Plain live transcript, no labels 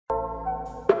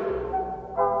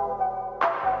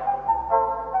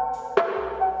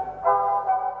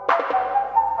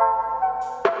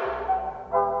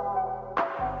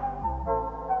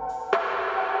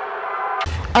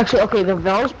Actually, okay, the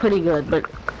Vel's pretty good, but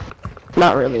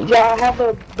not really. Yeah, I have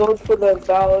a build for the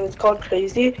Val. It's called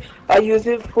Crazy. I use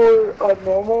it for a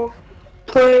normal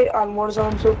play on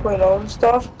Warzone 2.0 and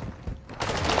stuff.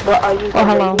 But I use Oh, the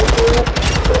hello. radio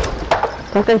for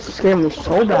it. That guy scared me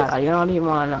so bad, I don't even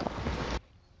want to know.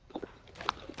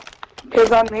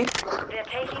 Cause on me. They're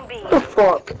taking B. What the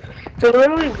fuck? They're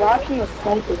literally watching a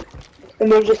sniper.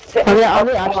 And they're just sitting Are they up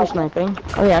actually top. sniping?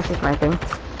 Are they actually sniping?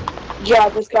 Yeah, I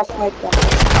just got sniped on.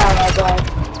 Oh my god.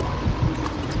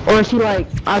 Or is he like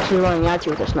actually running at you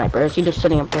with a sniper? Or is he just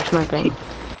sitting up there sniping?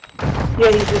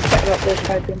 Yeah, he's just sitting up there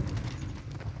sniping.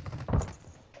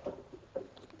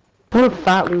 What a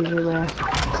fat loser there. The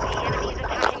enemy's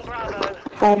attacking Bravo.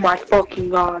 Oh my fucking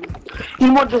god. You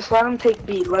know what, just let him take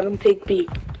B. Let him take B.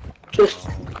 Just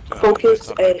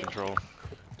focus A. Control.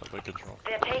 Control.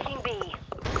 They're taking B.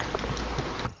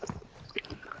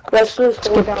 Let's just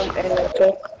hold down A,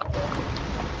 okay?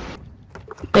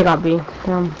 They got B.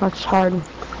 Damn, that's hard. The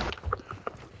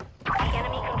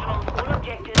enemy controls all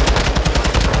objectives.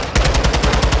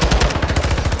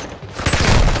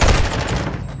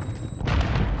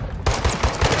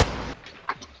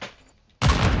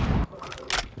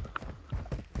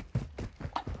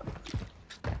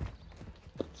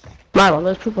 Milo,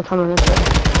 there's people coming this way.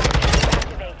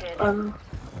 Activated.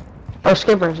 Oh,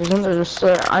 skippers, isn't there? Just,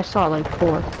 I saw like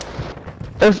 4.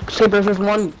 There's skippers, there's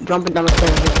one jumping down the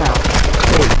stairs just now.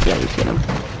 Wait, yeah, you see him.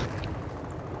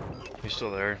 He's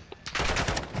still there.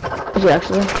 Is he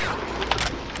actually?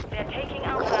 They're taking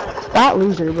Alpha. That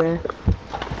loser, bro.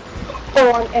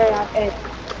 Oh, on A, on A.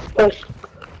 Push.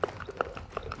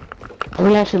 Are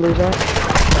we actually lose that?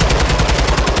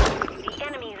 The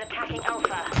enemy's attacking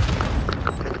Alpha.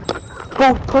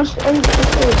 Oh, push A,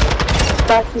 push A. As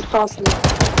fast as possible.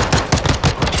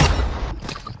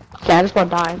 Yeah, I just about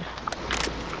died.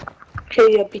 Okay,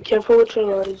 yeah, be careful with your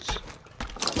lights.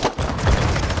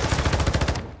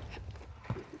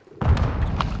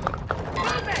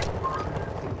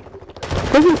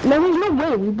 There's no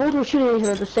way. We both were shooting each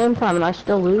other at the same time and I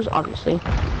still lose, obviously.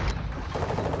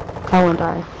 I won't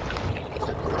die.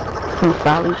 I'm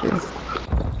fat loser.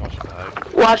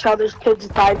 Watch how there's kids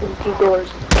died in 2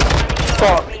 doors.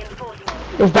 Fuck.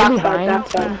 Is that Backside, behind?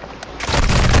 backside.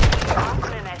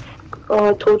 Oh,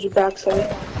 I told you backside.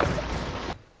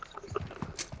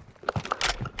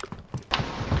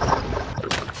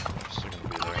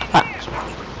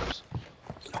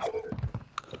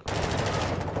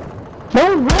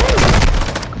 No way!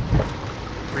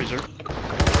 Freezer.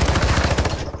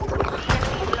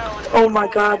 Oh my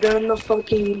god, they're in the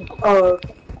fucking,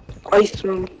 ice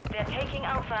room. They're taking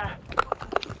Alpha.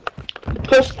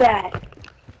 Push that.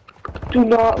 Do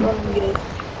not let him get it.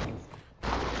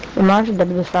 The monster dead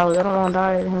to this fellas, I don't want to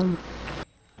die to him.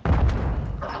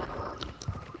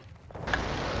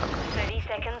 30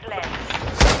 seconds left.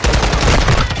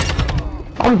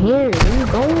 I'm here, where are you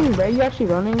going, bro? Are you actually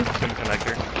running? Sim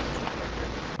connector.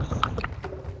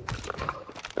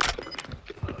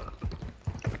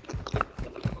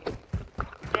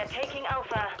 They're taking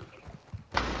Alpha.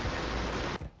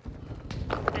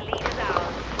 The lead is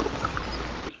ours.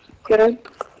 Good?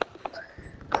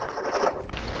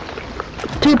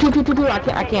 Two. I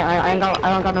can't. I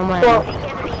don't got no money. Well,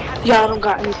 yeah, I don't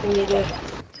got anything either.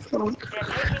 So. They're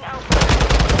taking Alpha.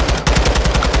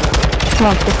 Come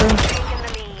on, Skipper. Taking the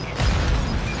lead.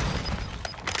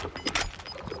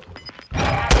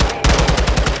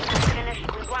 Finished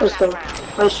with one Let's go. last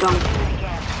round. Let's go. Do it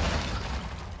again.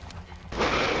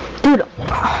 Dude,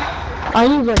 I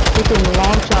need like freaking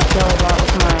long shot kills out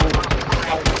with my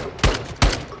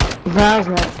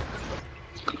Vaznet.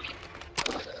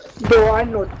 Bro, I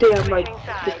know damn like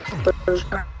this first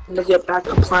time to get back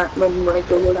to platinum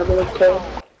rank or whatever it's called.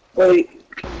 Wait.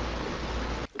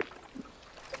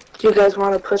 Do you guys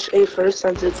want to push A first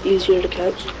since it's easier to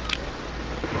catch?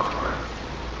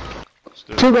 Let's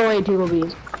do it. 2 go A, 2 go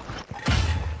B.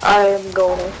 I am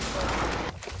going in.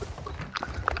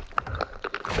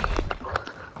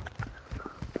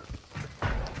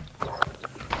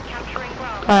 Capturing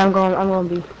Bravo. I'm going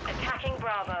B. Attacking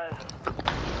Bravo.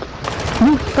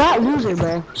 You fat loser,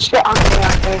 bro. Shit, I'm going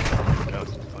out there. Yeah,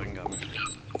 fucking got me.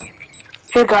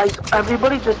 Hey guys,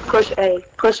 everybody just push A.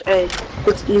 Push A.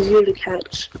 It's easier to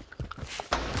catch.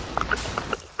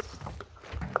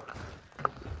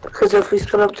 Because if we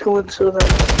split up 2 and 2, then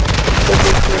it's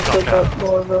going to take up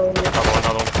more of a...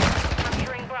 Another one.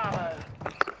 Capturing Bravo.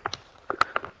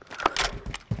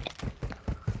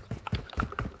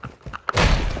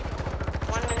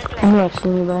 I'm not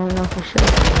seeing you, but I don't know for sure.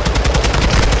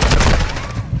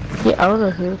 Get out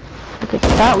of here. Look at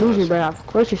that loser, bro. Of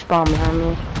course you spawn behind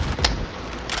me.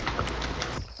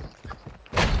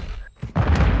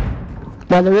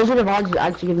 Now the Wizard of Oz is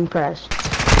actually getting pressed.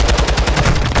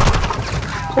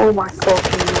 Oh my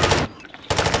fucking god.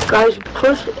 Guys,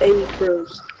 push A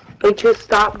first. Like, just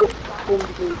stop going home,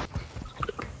 dude.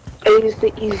 A is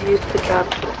the easiest to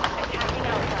capture. Attacking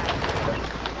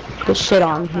Alpha. Get shit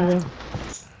on. Yeah.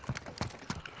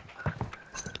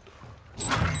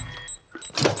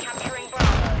 Capturing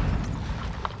Bravo.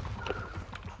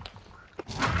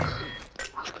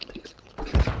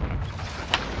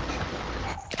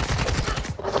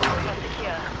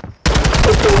 Secure.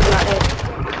 Okay, we got A.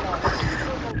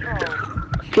 Full control.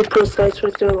 Be precise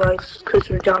with your lights, because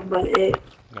we're down by A.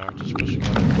 No, I'm just pushing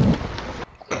up.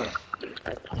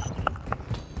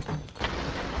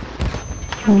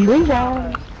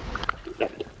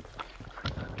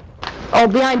 Oh,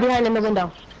 behind in the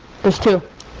window. There's two.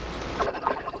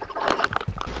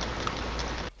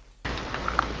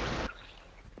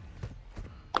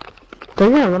 They're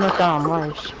gonna run us down on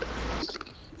Mars.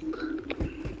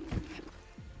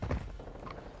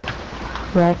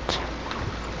 Wrecked.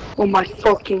 Oh my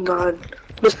fucking god.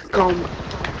 Let's go.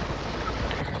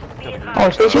 Oh,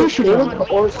 it's two They shooting. look on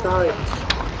all sides.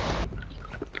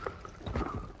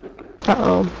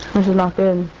 Uh-oh. This is not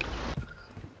good.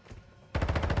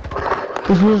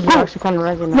 This is actually kind of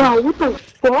regular. No, what the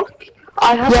fuck?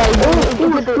 I have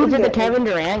Is it the Kevin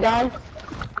Durant guy?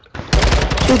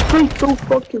 This plays so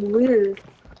fucking weird.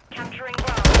 Capturing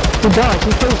Bravo. He does.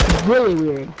 He plays really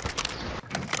weird.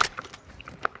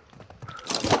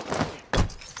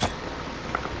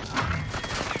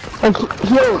 Like,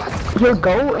 he'll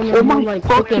go and Oh then my he'll like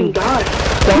fucking fucking god.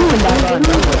 go and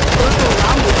down.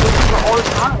 All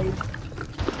sides.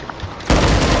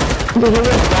 Dude, he'll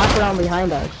just wrap around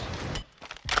behind us.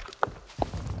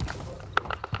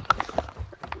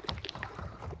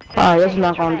 Alright, this is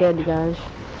not going good, you guys.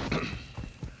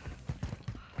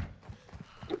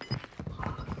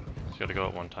 Just gotta go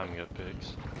at one time and get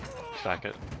pigs. Stack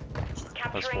it.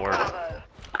 Capturing four. Bravo.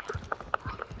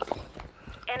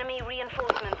 Enemy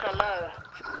reinforcements are low.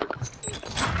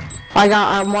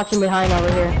 I'm watching behind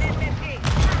over here.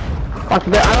 Watch, I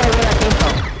don't know where that came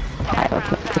from. Alright,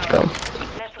 let's go.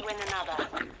 Let's win another.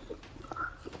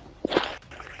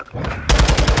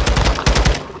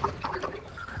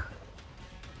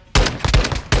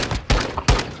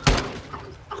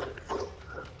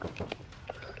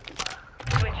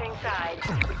 Switching sides.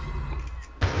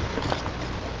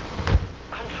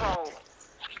 Control.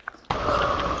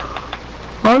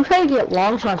 I'm trying to get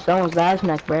long shots done with Vaz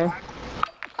neck, bro.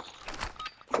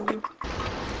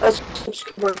 That's such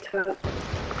a good tap.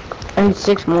 I need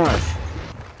 6 more.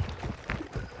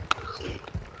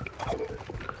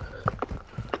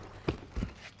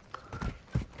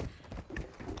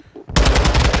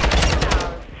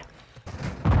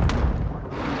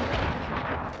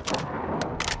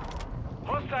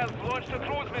 Hostiles launched a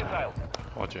cruise missile.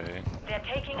 Watch A. They're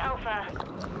taking Alpha.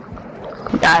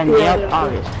 Yep,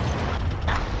 obvious.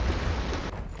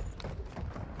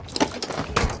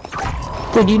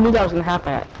 Dude, you knew that was gonna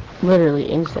happen literally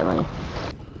instantly.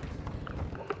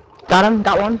 Got him?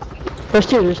 Got one? There's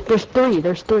two, there's three.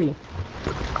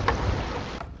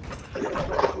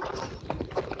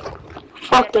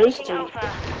 Fuck, there's Taking two. Alpha.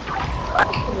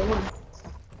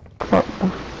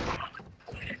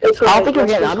 I don't think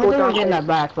we're getting that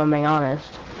back, if I'm being honest.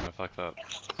 Oh, fuck that.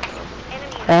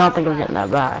 I don't think we're getting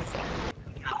that back.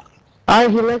 Alright,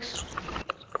 Helix.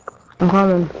 I'm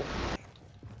coming.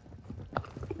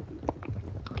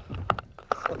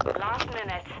 Last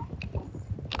minute.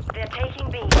 They're taking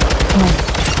B.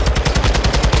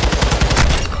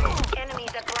 Enemies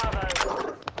at Bravo.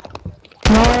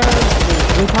 No,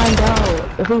 we timed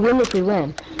out. If we win this, we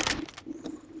win.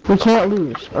 We can't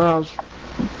lose, or else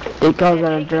it goes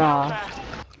at a draw.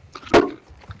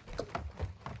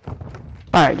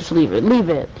 Alright, just leave it. Leave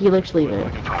it. Helix, leave it. I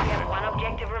can try We A. have one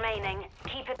objective remaining.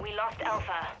 Keep it. We lost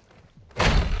Alpha.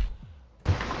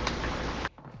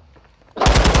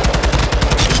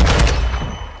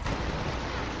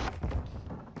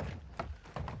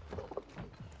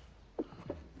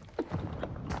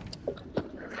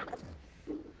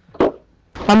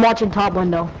 I'm watching top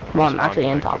window. Well, I'm actually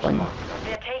in top window.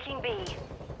 They're taking B.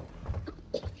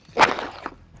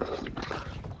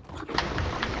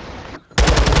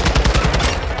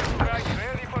 Strike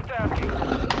ready for tasking.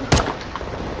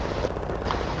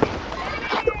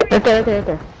 Right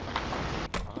there.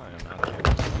 I am out of here.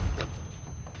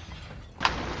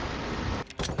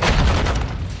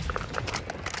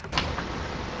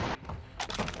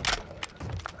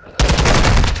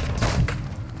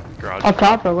 Garage. Up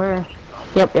top or where?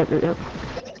 Yep.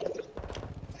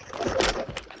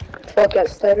 Fuck that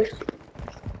stairs.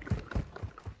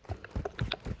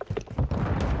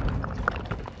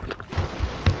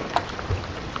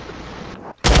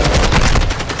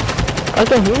 I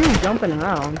can hear him jumping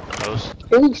around. Post.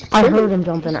 I heard him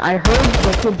jumping. I heard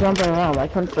the kid jumping around. I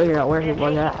couldn't figure out where he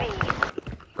was at.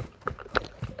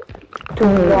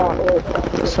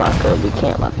 It's not good. We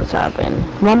can't let this happen.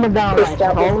 Run the down right.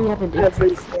 That's all we have to do.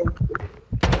 Everything.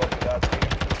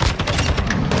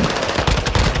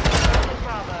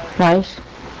 Nice.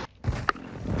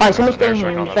 Alright, somebody stay in here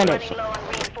and defend it. Low on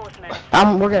reinforcements.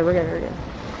 We're good.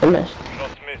 We missed.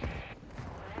 Lost mid.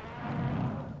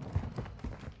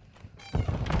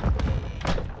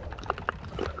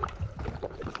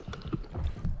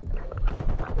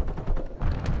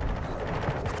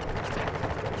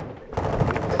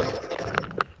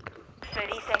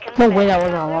 No way, that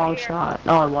wasn't a long shot.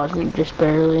 No, it wasn't. Just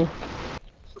barely.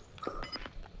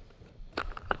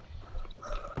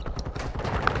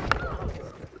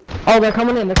 Oh, they're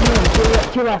coming in.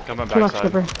 Two left. Come on, Two left,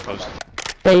 backside. Skipper. Post.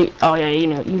 Oh yeah, you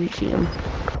know, you see them.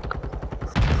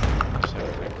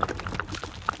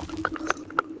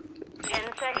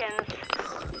 10 seconds.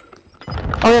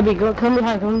 Oh yeah, go, come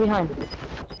behind.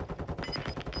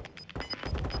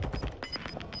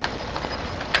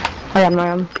 I got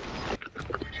my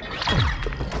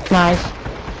Nice.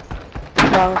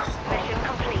 Mission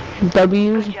complete.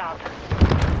 W's. Good job.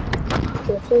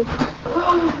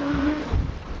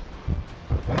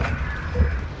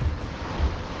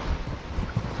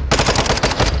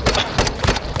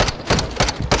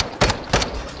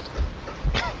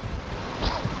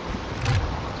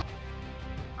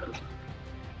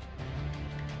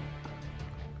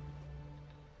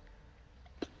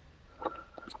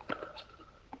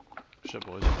 Shit,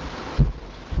 boys.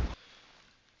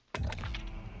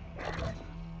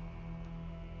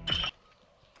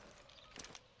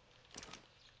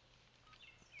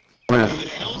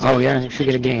 Oh yeah, you should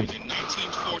get a game.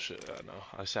 Shit, I know.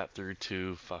 I sat through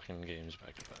 2 fucking games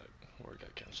back to back where it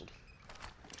got cancelled.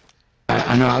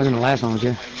 I know, I was in the last one with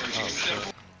you. Oh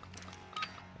shit.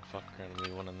 Fuck, granted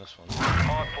me winning this one.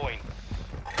 Hard point.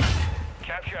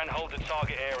 Capture and hold the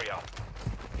target area.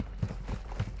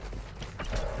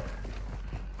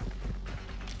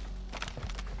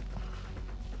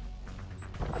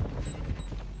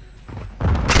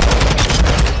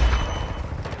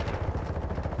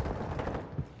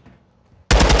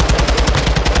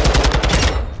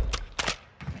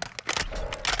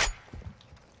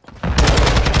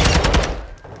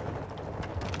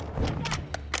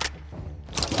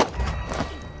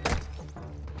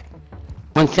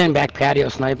 One standing back patio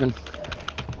sniping.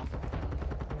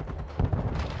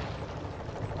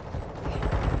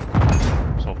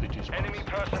 PG Enemy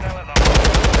personnel at the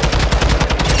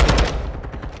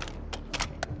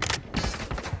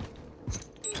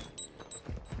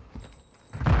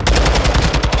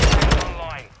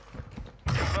online.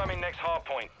 Confirming next hard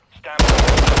point. Stand by.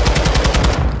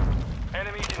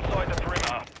 Enemies inside the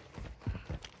perimeter.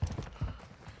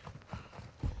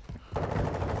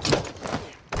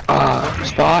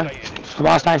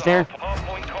 Spa nice there. Hard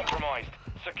point compromised.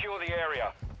 Secure the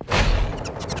area.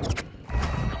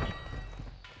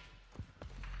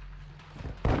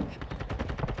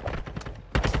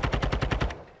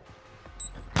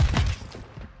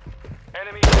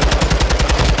 Enemy.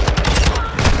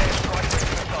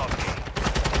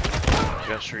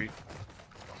 Jet Street.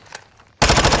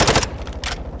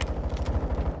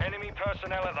 Enemy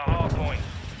personnel at the hard point.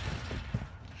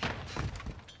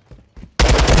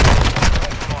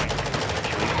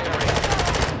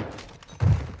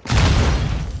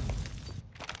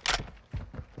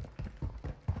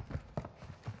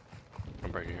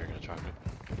 I'm right here, gonna try it.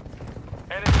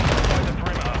 Enemy inside the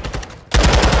perimeter.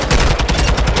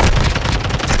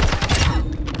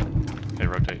 Hey,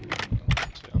 rotate.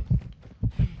 Stay on.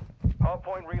 Hard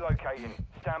point relocating.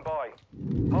 Stand by.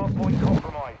 Hard point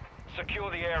compromised. Secure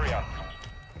the area.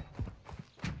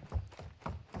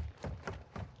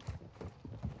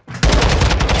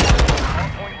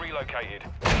 Hard point relocated.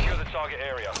 Secure the target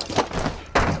area.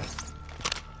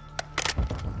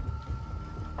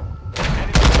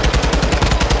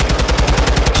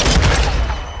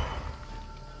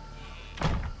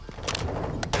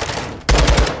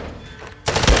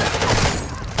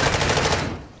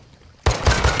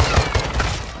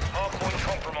 Hard point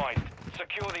compromised.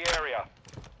 Secure the area.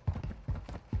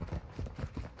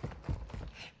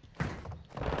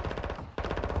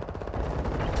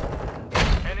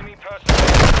 Enemy personnel.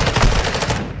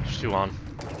 There's 2 on.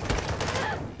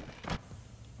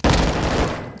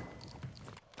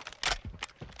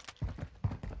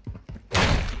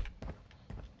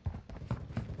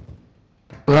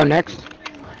 Go next.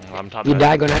 I'm top You side.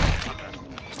 die, go next.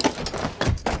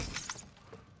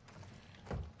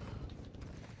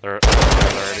 They're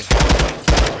already.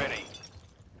 Ready.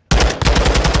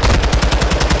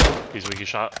 He's weak, he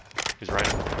shot. He's right.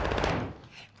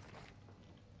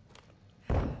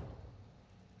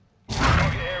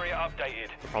 Target area updated.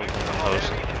 Probably Move to the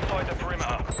post. enemies inside the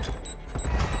perimeter.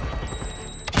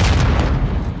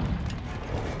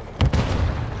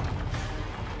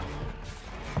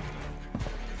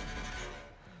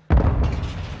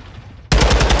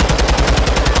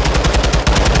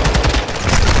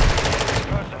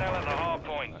 Personnel at the hard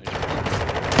point.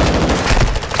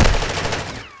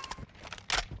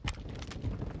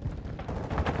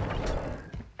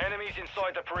 Enemies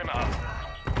inside the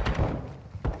perimeter.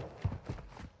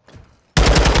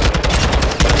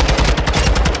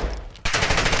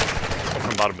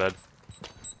 From bottom bed.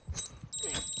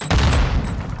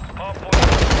 Hard point.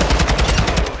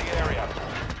 Secure the area.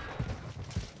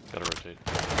 Gotta rotate.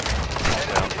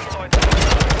 Enemies inside the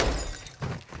perimeter.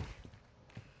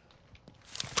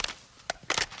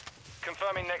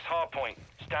 Confirming next hard point.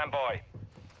 Stand by.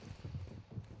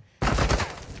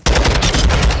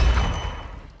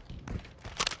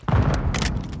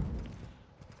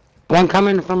 One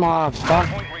coming from spot.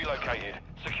 Point relocated.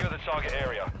 Secure the target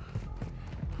area.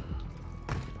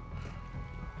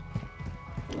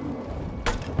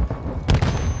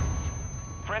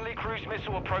 Friendly cruise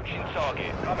missile approaching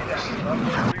target. Copy that.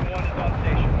 1.31 is on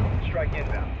station. Strike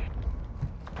inbound.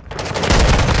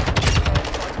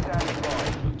 Strike standing by.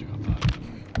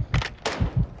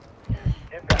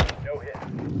 Impact. No hit.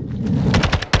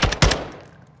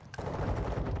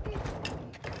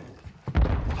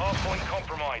 Hard point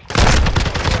compromised.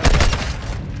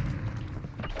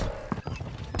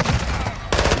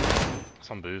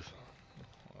 Some booth.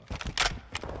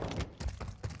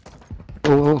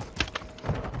 Ooh.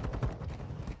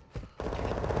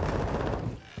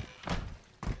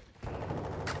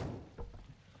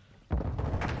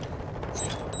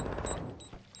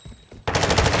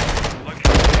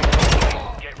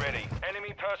 Get ready.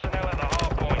 Enemy personnel at the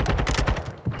hard point.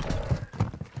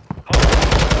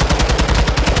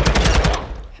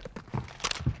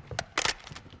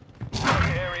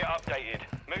 Target area updated.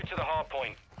 Move to the hard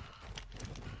point.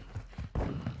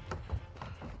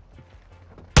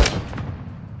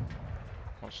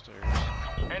 Upstairs.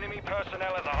 Enemy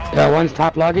personnel at the hard Yeah, point. one's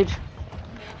top luggage.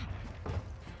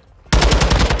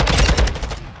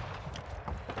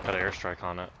 Got an airstrike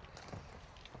on it.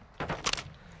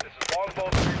 This is Longbow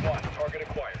 3-1. Target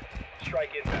acquired.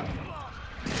 Strike inbound.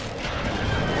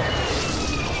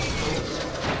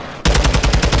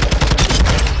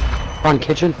 One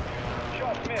kitchen.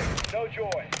 Shot missed. No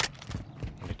joy.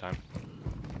 Anytime.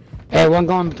 Hey, one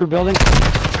going through building.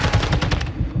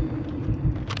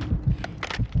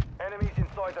 Enemies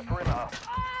inside the perimeter.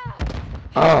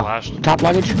 Oh, Flashed. top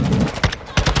luggage.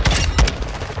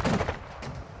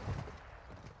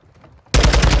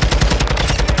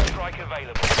 Strike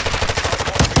available.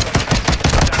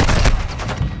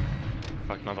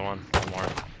 Fuck, another one. One more.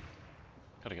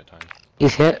 Gotta get time.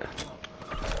 He's hit.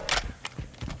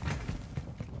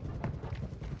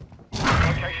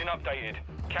 Location updated.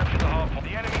 Capture the hard point.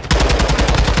 The enemy.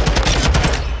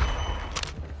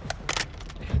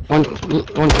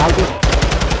 One couch.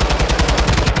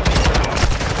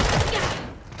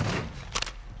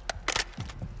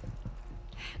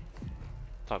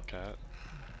 Top cat.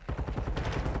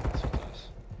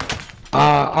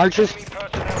 Arches. Enemy personnel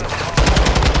at the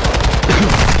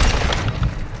hard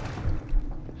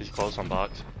He's close on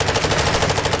box.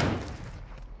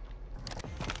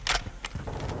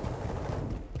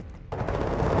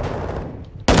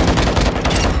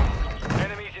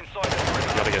 Enemies inside the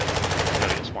perimeter.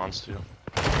 Gotta get spawns too.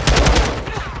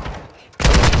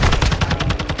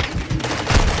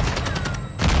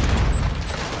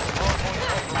 Hard point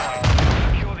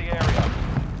compromised. Secure the area.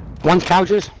 One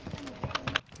couches.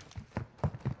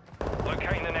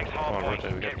 Locating the next hard Come on, point.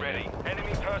 rotate, we got Get the ready.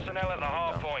 Enemy personnel at the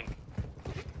hard Down. point.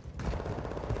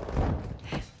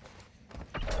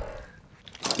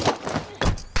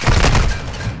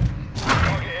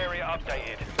 Target area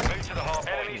updated. Move to the hard point.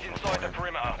 Enemies inside the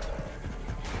perimeter.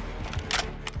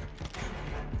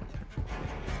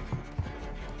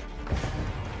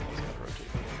 Gotta rotate.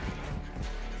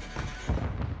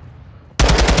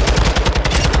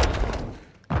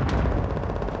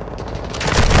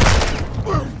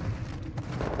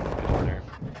 There.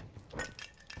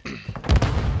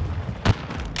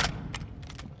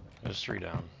 There's 3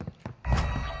 down.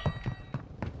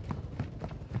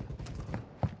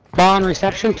 On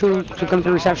reception to come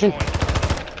to reception.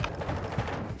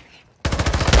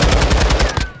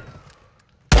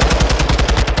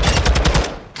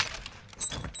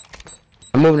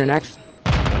 I'm moving to next.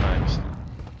 Nice.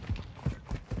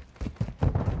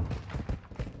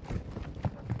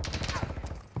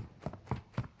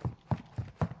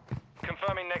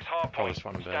 next hard point. Probably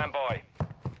spawned in Stand by.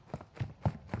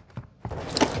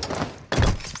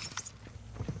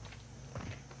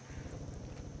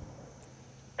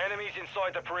 Enemies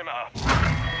inside the perimeter.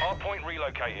 Hard point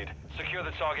relocated. Secure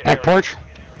the target Back area. porch.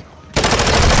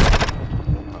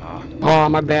 Oh,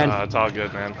 my bad. It's all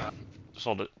good, man. Just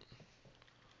hold it.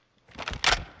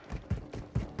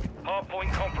 Hard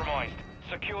point compromised.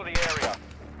 Secure the area.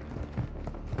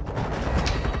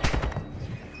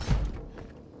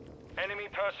 Enemy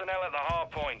personnel at the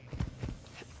hard point.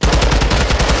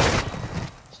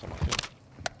 Still not good.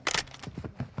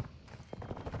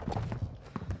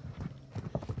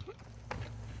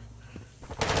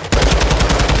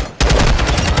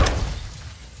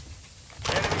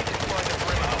 Enemies inside the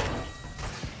perimeter.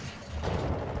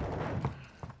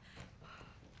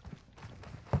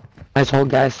 Nice hold,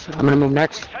 guys. I'm gonna move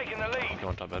next. Taking the lead. Go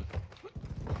on top bed.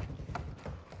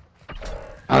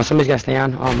 Oh, somebody's gotta stay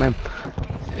on. Oh, man.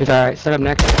 It's alright. Set up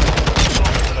next.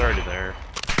 They're already there.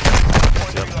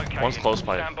 Point Yep. relocated. One's close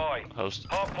by Stand by. host.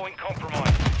 Hard point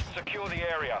compromised. Secure the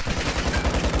area.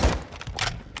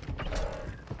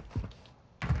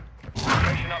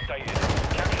 Location updated.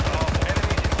 Capture the hard.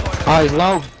 Enemies inside the Oh, he's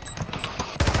low.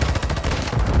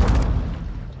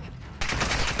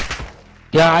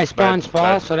 Yeah, I spawned Bed,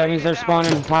 spawn, bed. so that means they're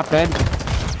spawning top bed.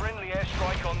 friendly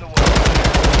airstrike on the way.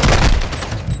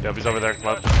 Yep, he's over there.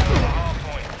 Left. Personnel at the hard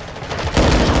point.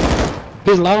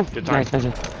 He's low. Good time. Nice, nice.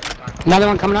 Another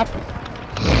one coming up.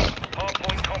 Hard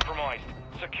point compromised.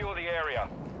 Secure the area.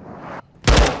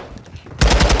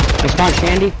 I spawned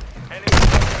Shandy. Enemy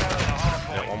personnel at the hard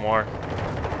point. Yeah, one more.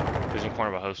 He's in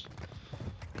corner of a host.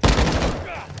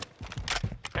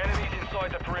 Enemies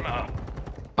inside the perimeter.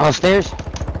 Oh, stairs.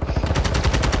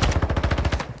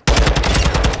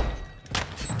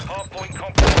 Hard point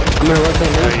compromised. I'm gonna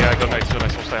rotate Yeah, now. yeah, go next to it.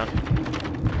 Next one, stay on.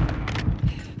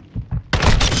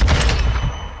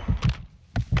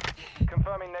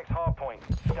 Confirming next hard point.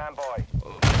 Stand by.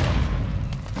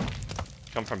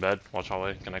 Come from bed. Watch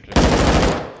hallway. Connecting.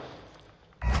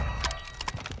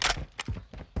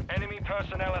 Enemy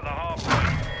personnel at the hard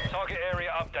point. Target area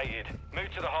updated. Move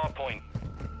to the hard point.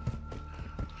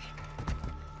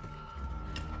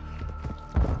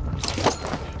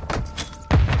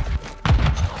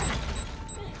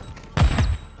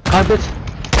 Carpets.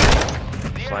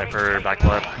 Sniper, back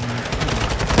left.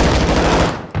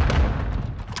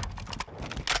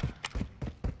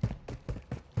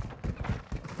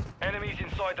 Enemies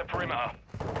inside the perimeter.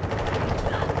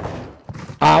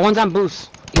 One's on boost.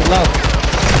 He's low.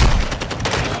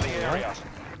 Secure the area.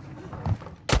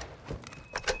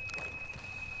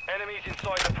 Enemies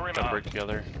inside the Gotta perimeter. break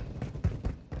together.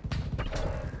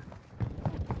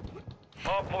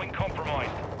 Hard point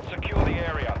compromised. Secure the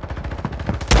area.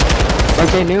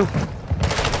 Rotate new.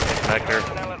 Connector.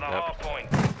 Personnel at the hard Yep.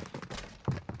 point.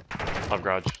 Top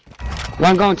garage.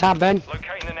 One going top bed.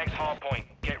 Locating the next hard point.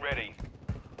 Get ready.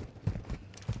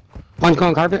 One's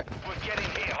going carpet. We're getting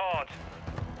hit hard.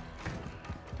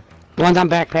 One's on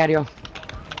back patio.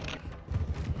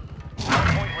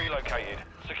 Hard point relocated.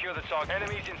 Secure the target.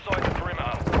 Enemies inside the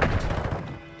perimeter.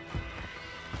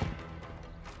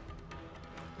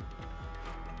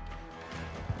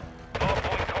 Hard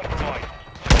point compromised.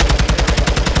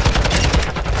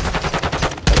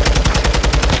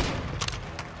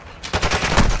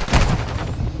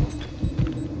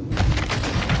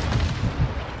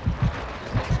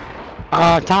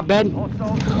 Top bed. Hostile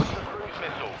launch the cruise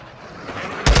missile.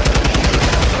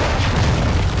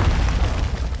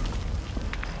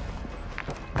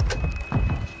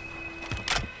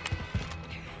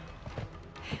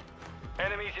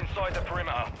 Enemies inside the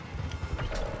perimeter.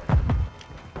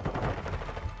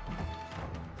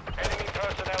 Enemy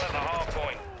personnel at the hard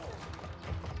point.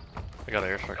 I got an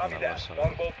airstrike on that left side.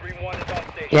 Longbow 3-1 is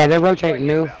on station. Yeah, they're rotating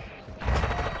new.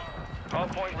 Hard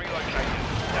point relocated.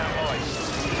 Stand by.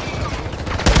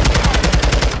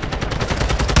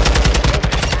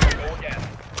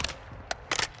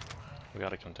 We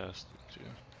got a contest too.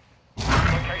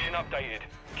 Location updated.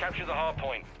 Capture the hard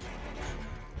point.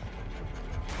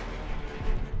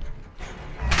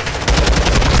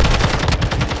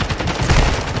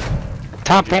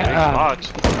 Top Big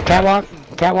box. catwalk.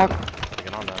 Catwalk.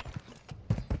 Get on that.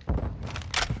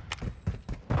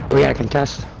 We got a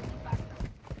contest.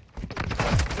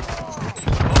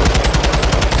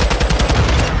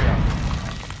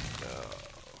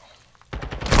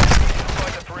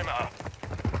 Inside the perimeter.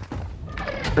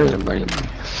 Where's everybody?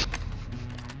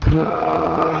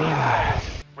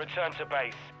 Return to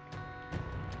base.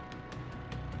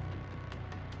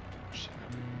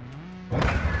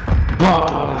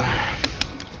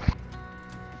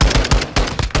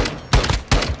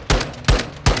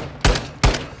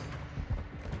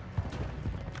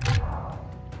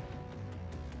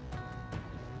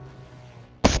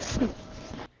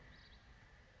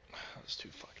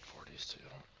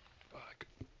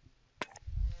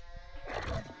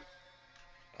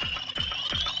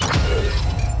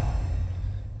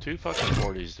 Two fucking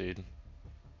 40s, dude. What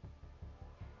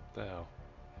the hell?